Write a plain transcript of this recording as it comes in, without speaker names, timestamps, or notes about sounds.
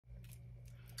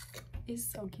It's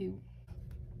so cute.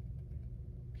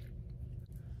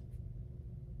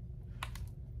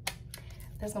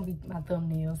 That's gonna be my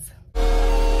thumbnails.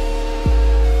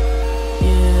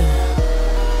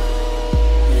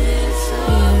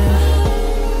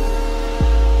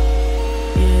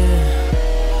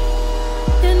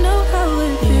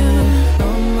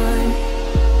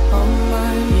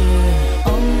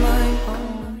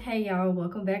 Hey y'all,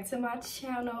 welcome back to my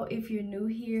channel. If you're new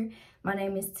here, my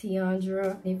name is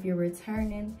Tiandra. If you're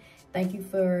returning, thank you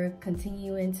for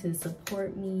continuing to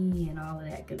support me and all of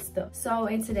that good stuff. So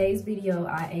in today's video,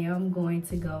 I am going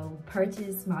to go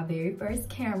purchase my very first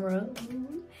camera.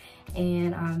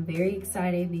 And I'm very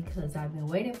excited because I've been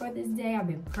waiting for this day. I've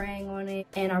been praying on it,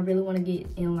 and I really want to get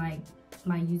in like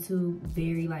my YouTube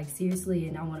very seriously,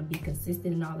 and I want to be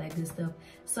consistent and all that good stuff.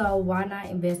 So why not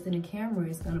invest in a camera?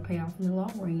 It's gonna pay off in the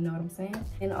long run, you know what I'm saying?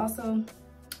 And also,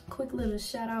 quick little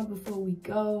shout out before we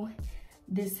go.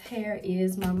 This hair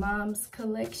is my mom's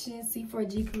collection,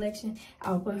 C4G collection.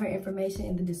 I'll put her information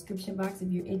in the description box if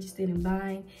you're interested in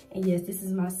buying. And yes, this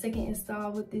is my second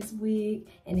install with this wig,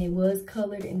 and it was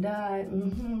colored and dyed.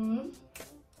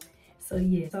 So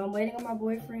yeah, so I'm waiting on my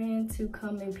boyfriend to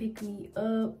come and pick me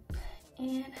up.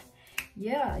 And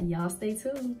yeah, y'all stay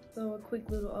tuned. So a quick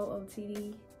little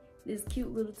OOTD. This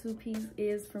cute little two-piece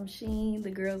is from Shein.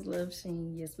 The girls love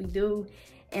Shein. Yes, we do.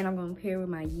 And I'm gonna pair with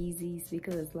my Yeezys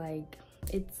because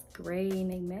it's gray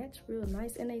and they match real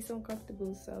nice and they so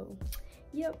comfortable. So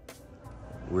yep.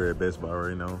 We're at Best Buy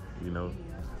right now, you know,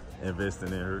 investing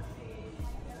in her.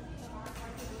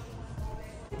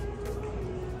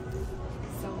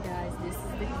 So guys, this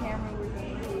is the camera we're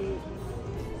gonna get.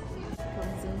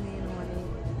 Come zoom in on it.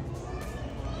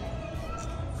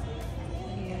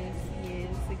 Yes,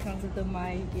 it comes with the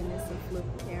mic and it's a flip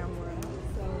camera.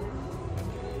 So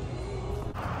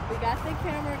we got the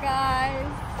camera,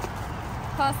 guys.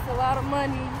 Costs a lot of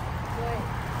money, but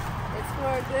it's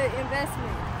for a good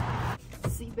investment.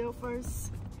 Seatbelt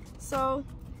first. So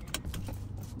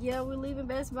yeah, we're leaving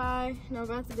Best Buy and I'm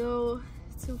about to go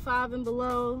to 5 and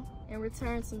Below and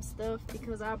return some stuff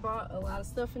because I bought a lot of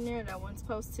stuff in there that I wasn't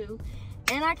supposed to,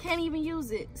 and I can't even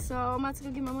use it. So I'm about to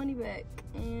go get my money back.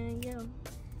 And yeah,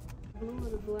 blue or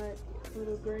the black or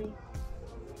the gray?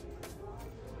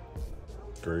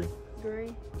 Gray.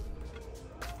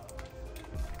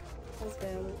 That's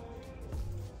valid.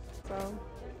 So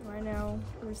right now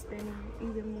we're spending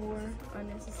even more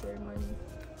unnecessary money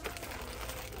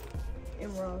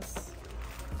in Ross.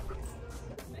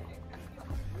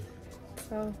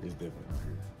 So It's different.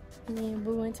 me and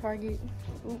Boo in Target.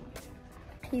 Ooh,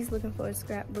 he's looking for a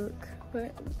scrapbook,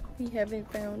 but we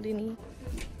haven't found any.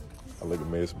 I look a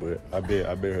mess, but I bet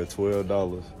her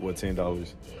 $12, well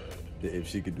 $10, that if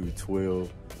she could do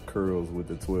 12 curls with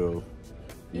the 12,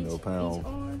 pound. Each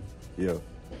arm? Yeah.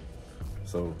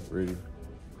 So ready.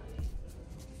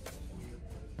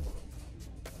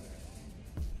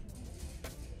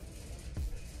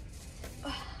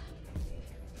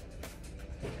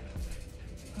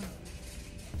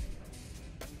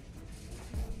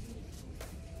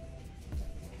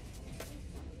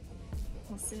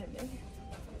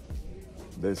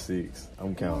 That's 6.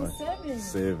 I'm counting.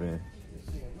 7,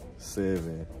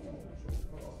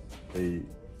 8,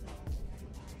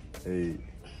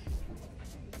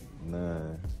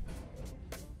 9,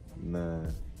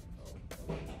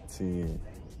 10,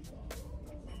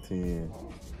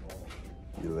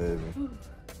 11,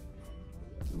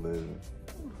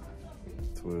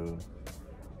 12.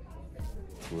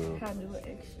 How to do an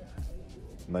extra?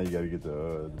 Now you gotta get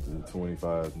the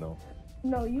 25.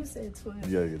 No, you said 12.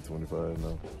 You gotta get 25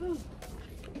 now.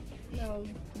 No,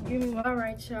 give me one. All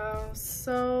right, y'all.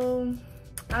 So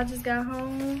I just got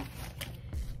home.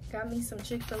 Got me some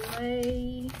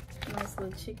Chick-fil-A. Nice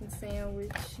little chicken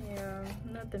sandwich. Yeah,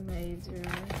 nothing major.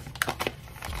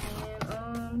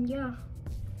 And yeah.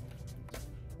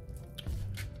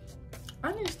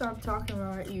 I need to stop talking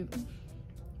while I eat.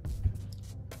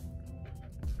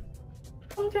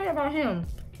 Okay, about him.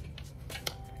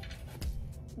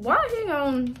 Why he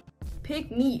gonna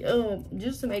pick me up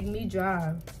just to make me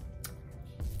drive?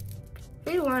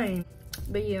 He lame.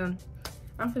 But yeah,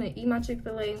 I'm finna eat my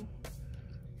Chick-fil-A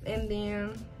and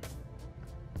then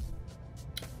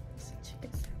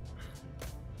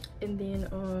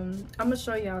I'm gonna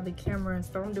show y'all the camera and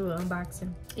stuff. I'm gonna do an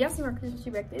unboxing. Y'all see my Christmas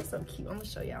tree back there? It's so cute. I'm gonna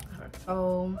show y'all her.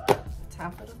 Oh,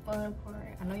 time for the fun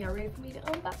part. I know y'all ready for me to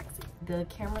unbox it. The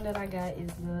camera that I got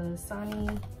is the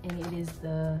Sony, and it is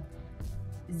the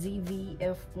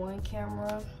ZV-1F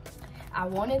camera. I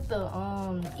wanted the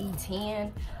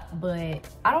E10, but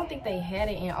I don't think they had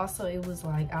it, and also it was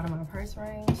like out of my price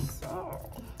range.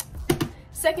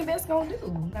 second best gonna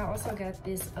do. I also got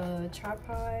this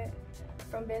tripod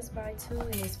from Best Buy too,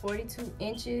 and it's 42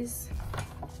 inches.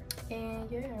 And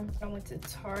yeah, I went to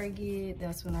Target.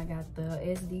 That's when I got the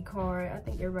SD card. I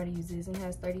think everybody uses it. It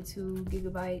has 32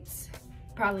 gigabytes.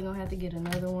 Probably gonna have to get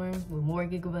another one with more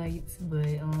gigabytes,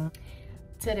 but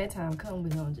till that time come, we're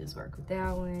gonna just work with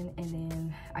that one. And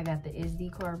then I got the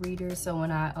SD card reader, so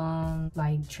when I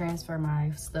like transfer my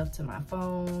stuff to my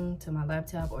phone, to my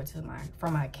laptop, or to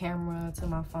from my camera to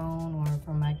my phone, or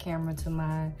from my camera to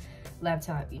my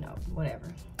laptop, you know, whatever.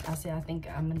 I said I think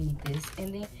I'm gonna need this.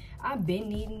 And then I've been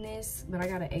needing this, but I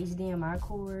got an HDMI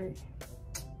cord,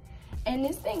 and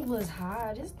this thing was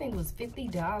high. This thing was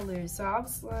 $50, so I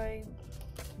was like,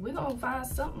 we're gonna find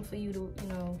something for you to, you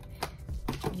know,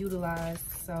 utilize.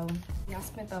 So yeah, I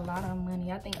spent a lot of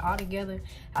money. I think altogether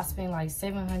I spent like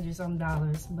 $700 some,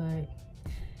 but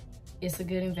it's a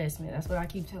good investment. That's what I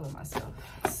keep telling myself.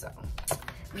 So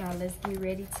now let's get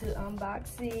ready to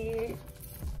unbox it.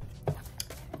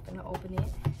 I'm gonna open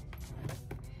it.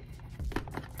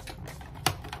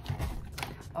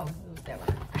 Oh, it was that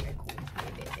one. Okay, cool.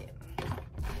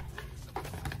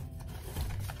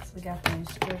 So we got the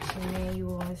instruction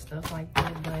manual and stuff like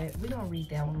that, but we're gonna read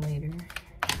that one later.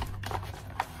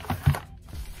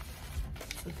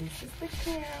 So this is the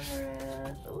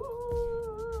camera.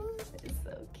 Ooh, it's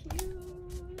so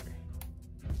cute.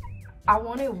 I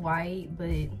wanted white,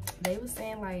 but they were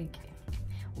saying like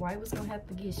white was gonna have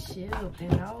to get shipped,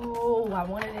 and no, I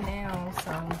wanted it now,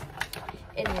 so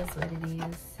it is what it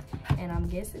is. And I'm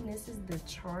guessing this is the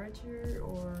charger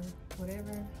or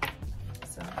whatever,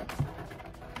 so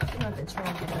you don't have to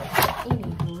charge it up.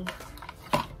 Anywho,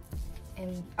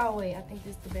 and oh wait, I think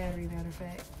this is the battery, matter of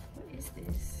fact. What is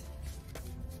this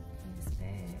in this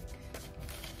bag?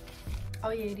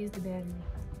 Oh yeah, it is the battery.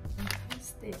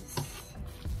 What's this?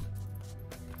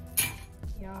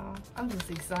 Y'all, I'm just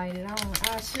excited.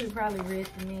 I should have probably read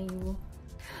the manual.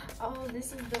 Oh,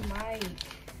 this is the mic.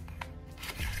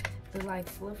 The like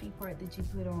fluffy part that you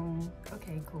put on.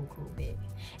 Okay, cool, bet.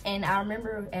 And I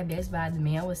remember at Best Buy, the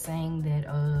man was saying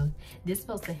that this is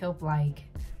supposed to help like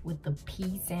with the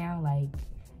P sound, like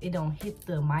it don't hit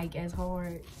the mic as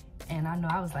hard. And I know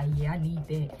I was like, yeah, I need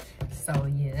that. So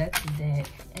yeah, that's that.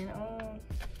 And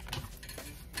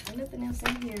nothing else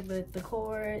in here but the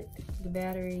cord, the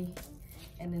battery,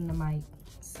 and then the mic.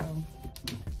 So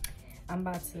I'm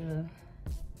about to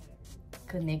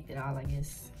connect it all, I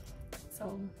guess.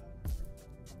 So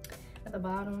at the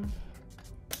bottom,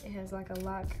 it has like a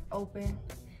lock open.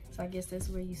 So I guess that's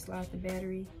where you slide the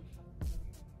battery. I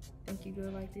think you go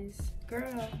like this.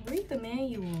 Girl, read the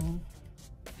manual.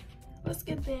 Let's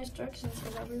get the instructions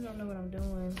because I really don't know what I'm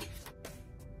doing.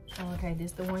 Oh, okay,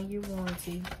 this is the 1 year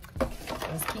warranty.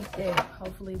 Let's keep that.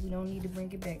 Hopefully we don't need to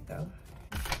bring it back though.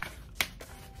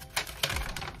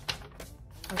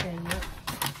 Okay, yep.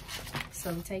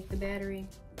 So we take the battery.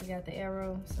 We got the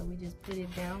arrow, so we just put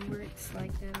it downwards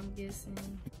like that, I'm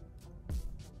guessing.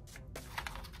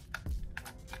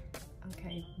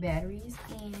 Okay, batteries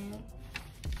in.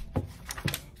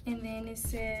 And then it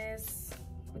says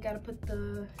we gotta put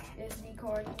the SD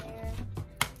card in there.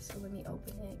 So let me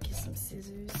open it, get some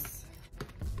scissors.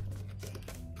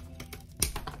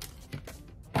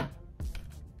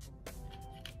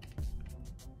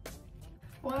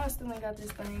 Well, I still ain't got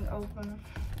this thing open.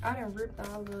 I done ripped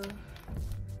all the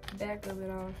back of it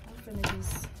off. I'm finna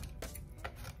just,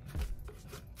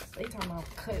 they talking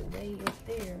about cut way up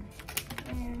there.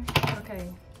 Man, okay.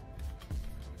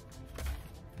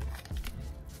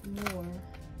 More.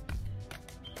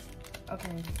 Okay,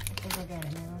 I think I got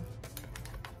it now.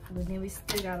 But then we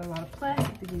still got a lot of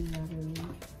plastic to get out of it.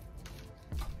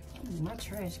 Ooh, my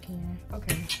trash can.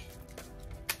 Okay.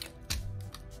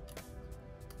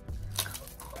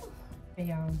 Hey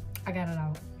y'all, I got it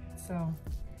out. So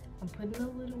I'm putting the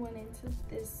little one into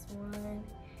this one,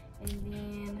 and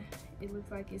then it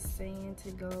looks like it's saying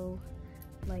to go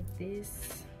like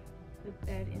this. Put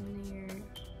that in there.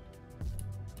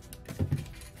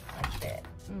 Like that.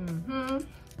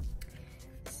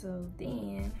 So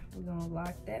then we're gonna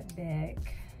lock that back.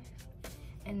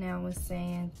 And now it's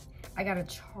saying I gotta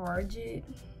charge it,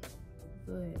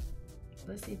 but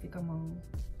let's see if it come on.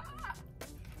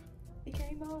 It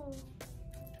came on.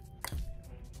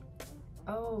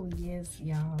 Oh yes,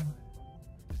 y'all.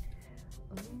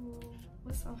 Oh,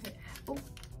 what's on here? Oh,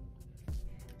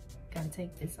 gotta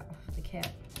take this off the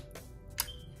cap.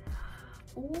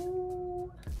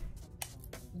 Oh,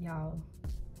 y'all,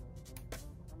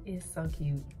 it's so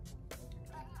cute.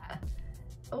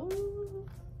 Oh,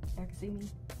 y'all can see me.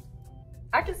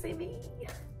 I can see me.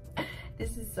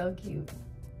 This is so cute.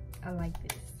 I like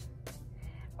this.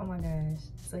 Oh my gosh.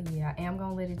 So yeah, I am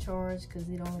gonna let it charge because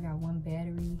it only got one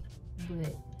battery.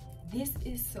 But this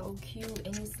is so cute,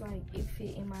 and it's like it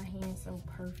fit in my hand so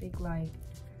perfect. Like,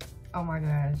 oh my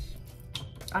gosh,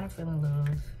 I done fell in love.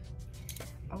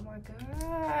 Oh my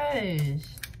gosh,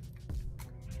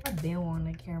 I've been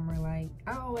wanting a camera. Like,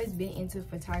 I always been into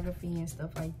photography and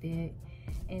stuff like that.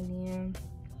 And then,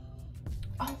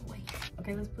 oh wait,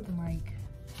 okay, let's put the mic.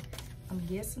 I'm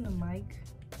guessing the mic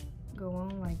go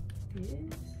on like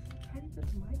this. How do you put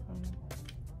the mic on?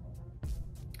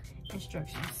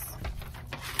 Instructions.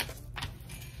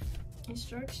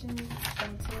 Instructions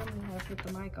don't tell me how to put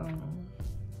the mic on.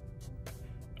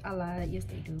 I lied, yes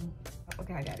they do.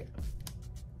 Okay, I got it.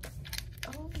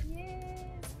 Oh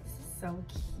yes, this is so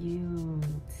cute.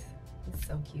 It's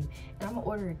so cute. And I'm gonna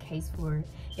order a case for it.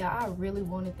 Yeah, I really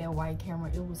wanted that white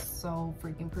camera. It was so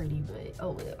freaking pretty, but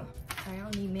oh well. I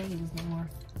don't need manuals no more.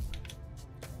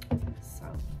 So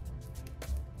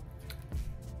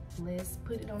let's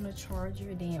put it on the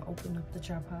charger, then open up the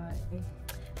tripod.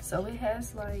 So it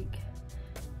has like,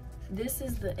 this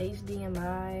is the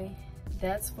HDMI.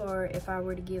 That's for if I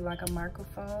were to get like a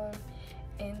microphone.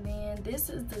 And then this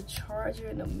is the charger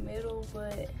in the middle,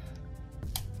 but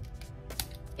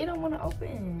it don't want to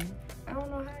open. I don't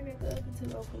know how I got the other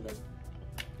two open, but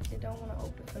it don't want to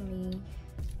open for me.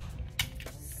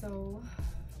 So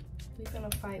we're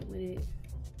gonna fight with it.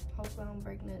 Hopefully I don't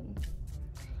break nothing.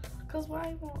 Cause why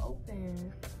it won't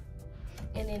open?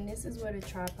 And then this is where the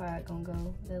tripod gonna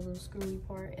go. That little screwy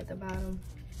part at the bottom.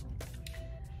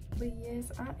 But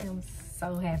yes, I am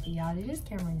so happy, y'all. This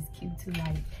camera is cute too.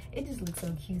 Like, it just looks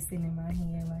so cute sitting in my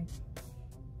hand. Like,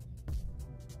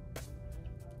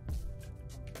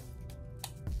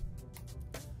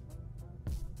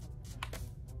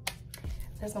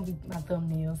 that's gonna be my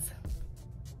thumbnails.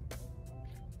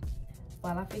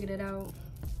 While I figure it out,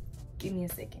 give me a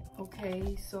second.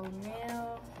 Okay, so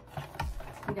now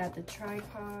we got the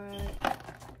tripod.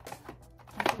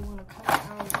 If you wanna come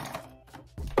out.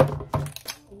 Oh,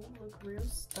 look real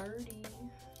sturdy.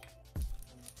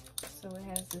 So it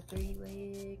has the 3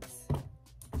 legs.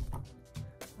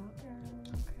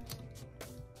 Okay.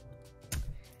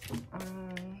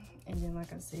 And then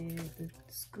like I said, the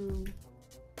screw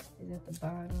is at the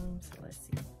bottom. So let's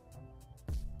see.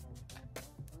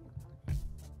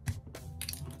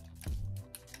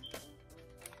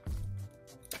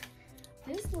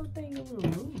 This little thing a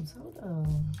little loose. Hold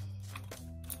on.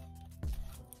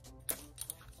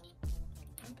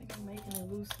 I think I'm making it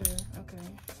looser. Okay.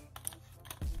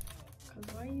 Cause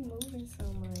why are you moving so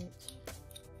much?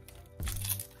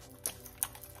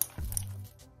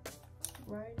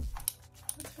 Right?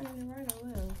 I'm turning it right or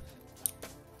left?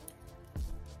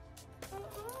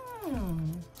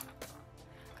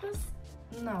 Cause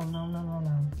no.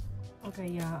 Okay,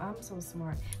 y'all, I'm so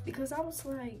smart. Because I was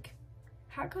like,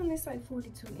 how come it's like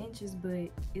 42 inches,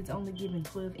 but it's only giving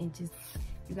 12 inches?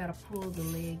 You gotta pull the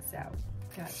legs out.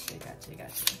 Gotcha.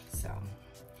 So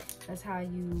that's how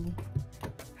you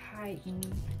heighten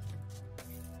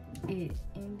it.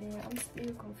 And then I'm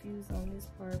still confused on this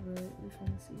part, but we're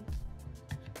gonna see.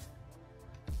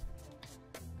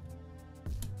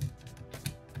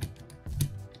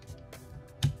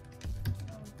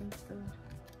 I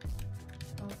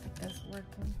don't think that's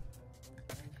working.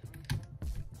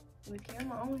 The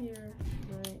camera on here,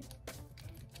 but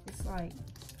it's like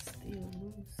still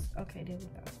loose. Okay, there we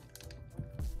go.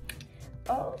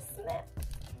 Oh snap!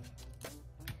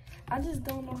 I just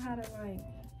don't know how to like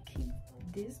keep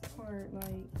this part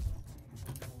like.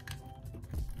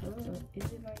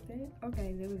 Is it like that?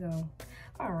 Okay, there we go.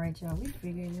 All right, y'all, we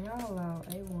figured it all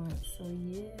out at once. So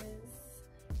yes,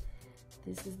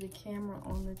 this is the camera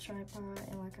on the tripod,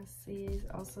 and like I said,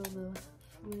 also the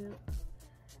flip.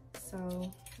 So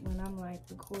when I'm like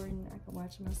recording, I can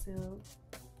watch myself.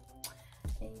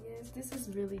 And yes, this is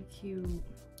really cute.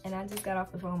 And I just got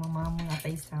off the phone with my mom when I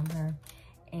FaceTimed her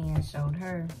and showed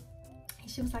her. And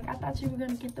she was like, I thought you were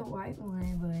gonna get the white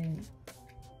one, but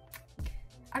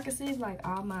I could see if like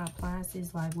all my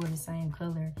appliances like were the same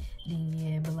color, then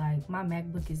yeah, but like my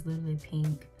MacBook is literally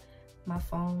pink. My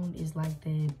phone is like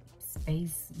that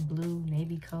space blue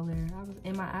navy color.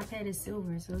 And my iPad is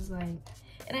silver, so it's like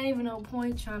it ain't even no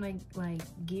point trying to like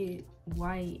get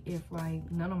white if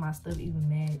like none of my stuff even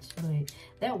matched. But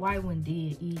that white one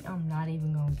did eat. I'm not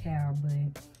even gonna care,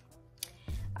 but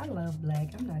I love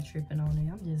black. I'm not tripping on it.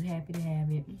 I'm just happy to have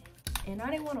it. And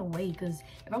I didn't want to wait, because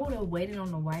if I would have waited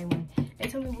on the white one, they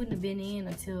told me it wouldn't have been in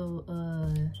until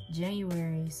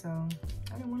January. So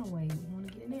I didn't want to wait. I want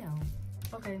to get it now.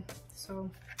 Okay, so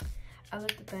I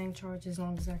let the thing charge as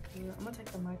long as I could. I'm gonna take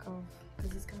the mic off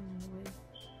because it's kind of in the way.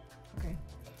 Okay,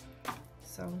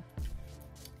 so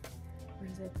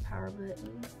Where's that power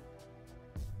button?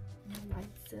 And it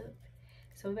lights up.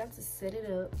 So we're about to set it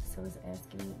up. So it's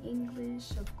asking me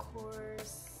English, of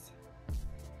course.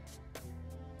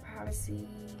 Privacy,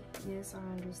 yes, I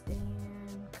understand.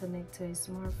 Connect to a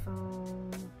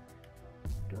smartphone.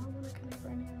 Do I want to connect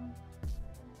right now?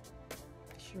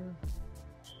 Sure.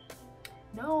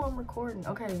 No, I'm recording.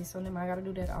 Okay, so then I gotta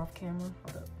do that off camera.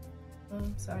 Hold up.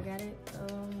 So I got it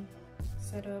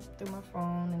set up through my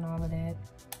phone and all of that.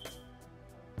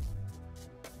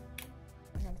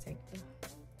 I gotta take the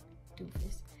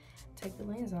doofus. Take the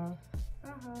lens off.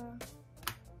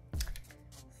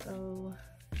 So,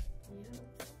 yeah.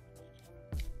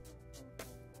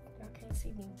 Y'all can't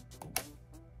see me.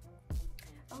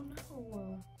 Oh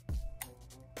no.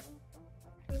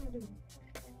 What did I do?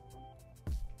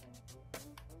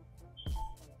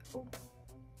 Oh.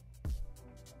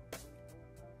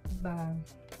 Bye.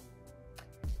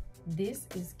 This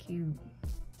is cute.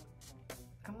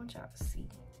 I want y'all to see.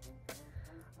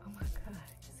 Oh my god,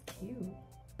 it's cute.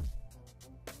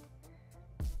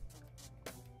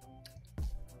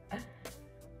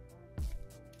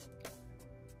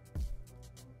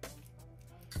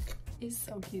 It's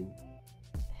so cute.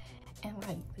 And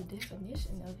like the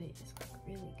definition of it is like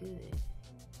really good.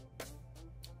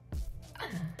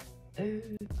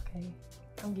 Okay,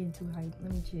 I'm getting too hyped.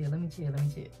 Let me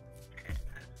chill.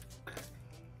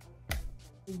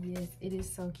 Yes, it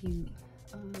is so cute.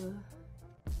 I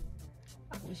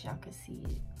wish y'all could see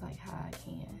it like how I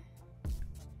can.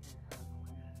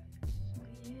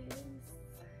 Yes.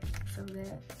 So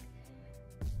that,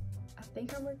 I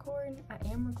think I'm recording. I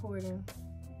am recording.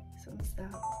 So let me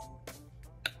stop.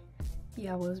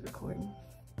 Yeah, I was recording.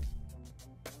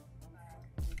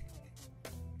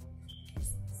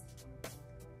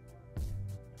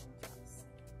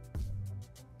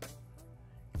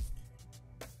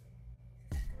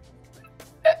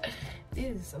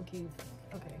 It is so cute.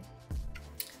 Okay.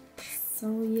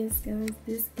 So yes, guys,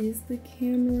 this is the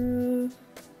camera.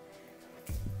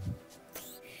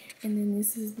 And then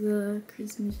this is the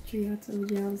Christmas tree I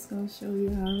told you I was gonna show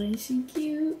y'all. Ain't she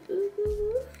cute?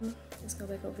 Ooh. Let's go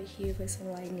back over here where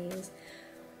some lighting is.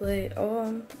 But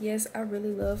yes, I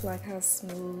really love like how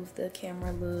smooth the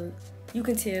camera looks. You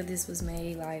can tell this was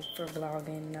made like for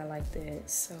vlogging and I like that.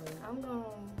 So I'm gonna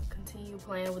continue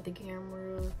playing with the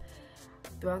camera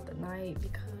throughout the night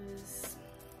because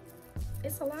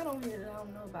it's a lot on here that I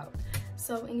don't know about.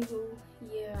 So anywho,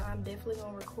 yeah, I'm definitely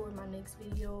gonna record my next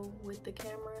video with the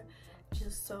camera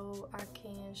just so I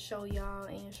can show y'all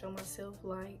and show myself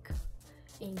like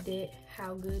in depth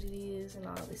how good it is and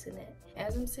all this and that.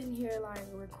 As I'm sitting here like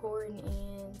recording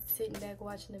and sitting back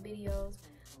watching the videos,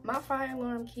 my fire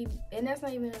alarm and that's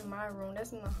not even in my room,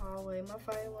 that's in the hallway. My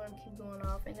fire alarm keep going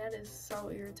off and that is so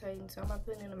irritating. So I'm not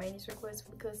putting in a maintenance request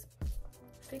because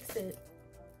fix it.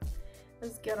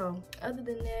 Let's get on. Other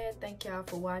than that, thank y'all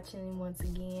for watching once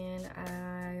again.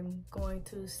 I'm going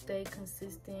to stay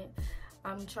consistent.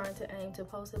 I'm trying to aim to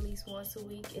post at least once a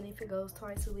week, and if it goes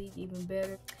twice a week, even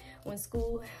better. When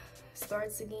school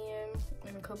starts again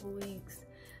in a couple weeks,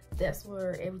 that's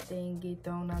where everything get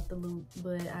thrown out the loop.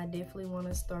 But I definitely want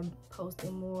to start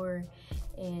posting more,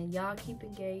 and y'all keep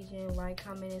engaging, like,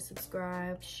 comment, and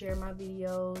subscribe, share my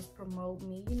videos, promote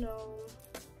me, you know,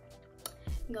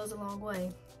 it goes a long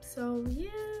way. So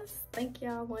yes, thank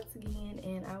y'all once again,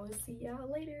 and I will see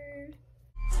y'all later.